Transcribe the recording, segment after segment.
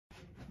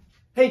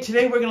Hey,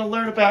 today we're going to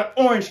learn about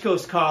Orange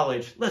Coast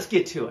College. Let's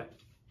get to it.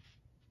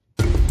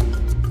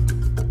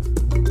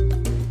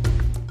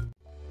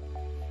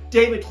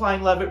 David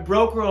Kline, Lovett,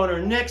 broker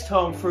owner,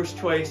 NextHome, first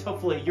choice,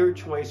 hopefully your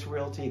choice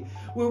realty,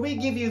 where we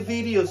give you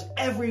videos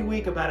every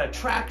week about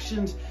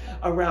attractions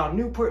around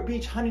Newport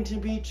Beach,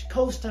 Huntington Beach,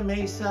 Costa,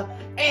 Mesa,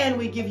 and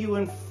we give you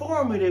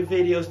informative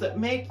videos that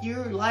make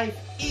your life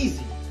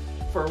easy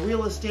for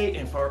real estate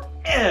and for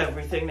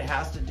everything that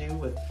has to do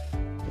with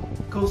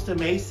Costa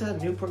Mesa,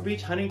 Newport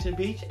Beach, Huntington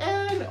Beach,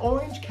 and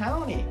Orange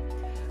County.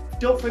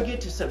 Don't forget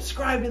to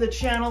subscribe to the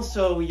channel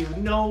so you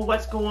know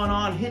what's going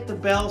on. Hit the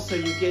bell so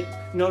you get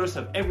notice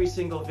of every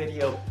single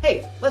video.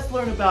 Hey, let's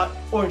learn about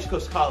Orange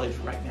Coast College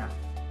right now.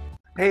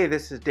 Hey,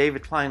 this is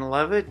David Kline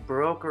Lovett,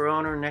 broker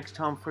owner,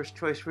 NextHome First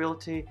Choice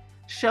Realty,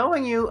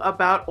 showing you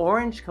about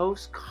Orange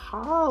Coast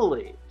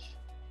College.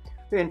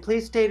 And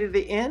please stay to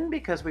the end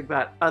because we've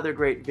got other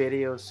great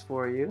videos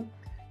for you.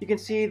 You can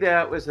see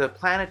that was the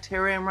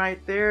planetarium right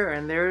there,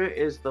 and there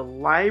is the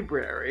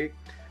library.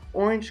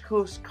 Orange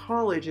Coast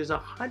College is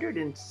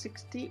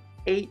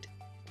 168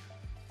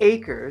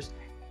 acres,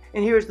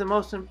 and here's the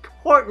most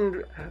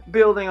important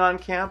building on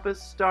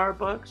campus,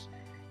 Starbucks.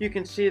 You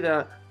can see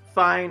the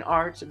fine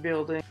arts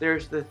building.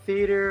 There's the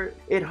theater.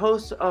 It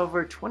hosts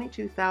over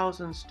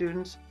 22,000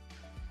 students.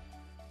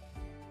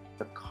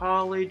 The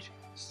college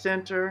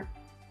center.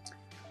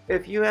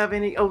 If you have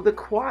any, the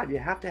quad, you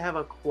have to have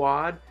a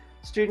quad.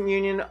 Student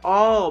union,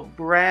 all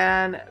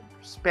brand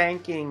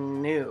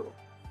spanking new.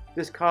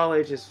 This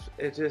college is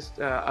just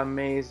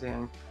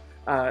amazing.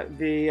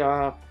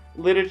 The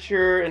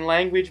literature and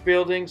language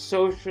building,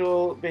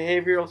 social,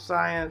 behavioral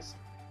science,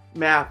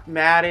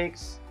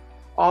 mathematics,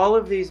 all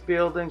of these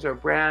buildings are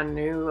brand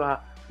new.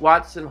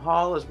 Watson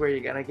Hall is where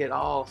you're gonna get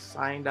all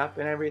signed up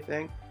and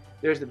everything.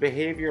 There's the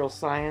behavioral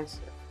science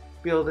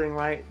building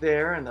right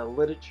there, and the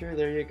literature,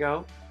 there you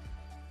go.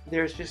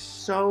 There's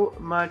just so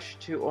much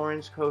to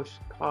Orange Coast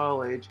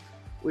College,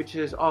 which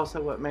is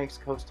also what makes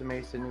Costa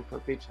Mesa,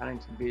 Newport Beach,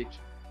 Huntington Beach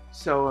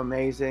so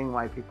amazing,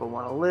 why people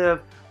want to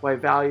live, why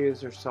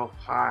values are so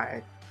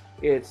high.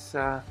 It's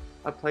a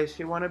place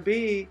you want to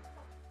be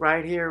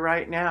right here,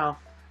 right now.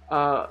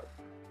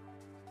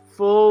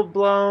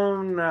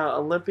 Full-blown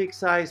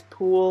Olympic-sized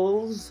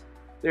pools.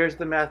 There's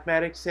the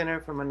Mathematics Center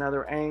from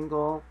another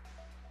angle.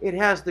 It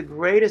has the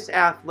greatest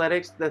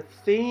athletics. The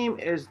theme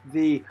is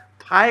the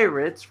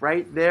Pirates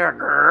right there.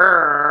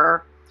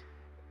 Grrr.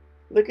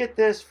 Look at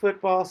this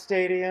football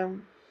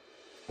stadium.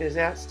 Is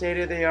that state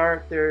of the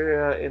art?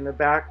 There in the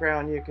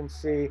background you can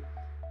see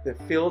the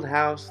field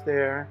house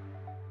there,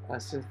 a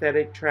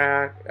synthetic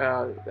track,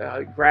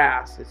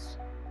 grass.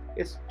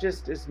 It's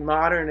just as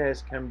modern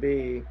as can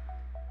be.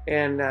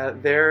 And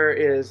there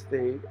is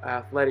the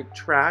athletic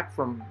track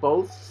from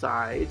both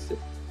sides,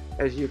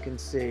 as you can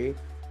see,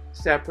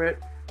 separate.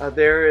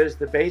 There is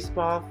the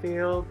baseball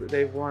field.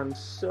 They've won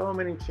so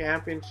many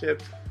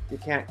championships, you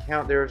can't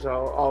count. There's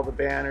all the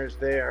banners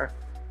there.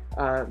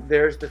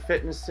 There's the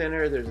fitness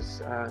center. There's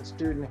a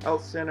student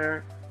health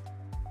center.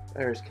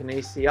 There's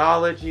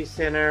kinesiology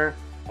center.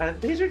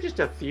 These are just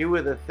a few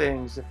of the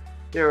things.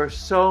 There are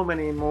so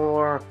many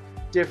more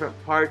different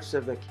parts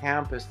of the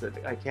campus that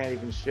I can't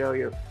even show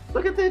you.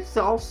 Look at this,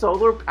 all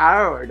solar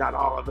power. Not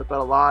all of it, but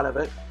a lot of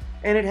it.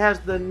 And it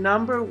has the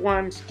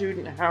 #1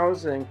 student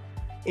housing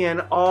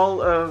in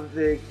all of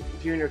the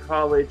junior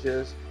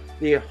colleges,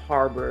 the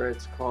Harbor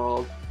it's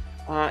called.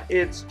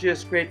 It's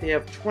just great. They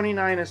have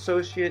 29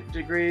 associate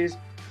degrees,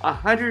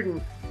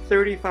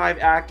 135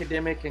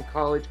 academic and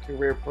college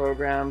career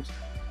programs.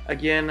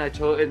 Again, I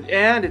told,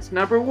 and it's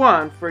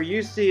 #1 for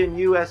UC and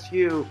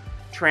USU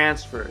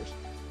transfers.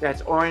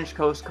 That's Orange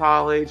Coast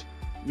College.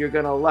 You're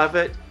gonna love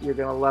it. You're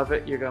gonna love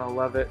it. You're gonna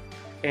love it.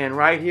 And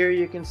right here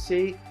you can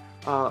see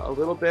a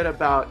little bit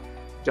about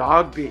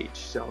Dog Beach.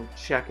 So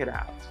check it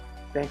out.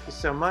 Thank you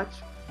so much.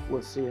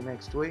 We'll see you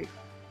next week.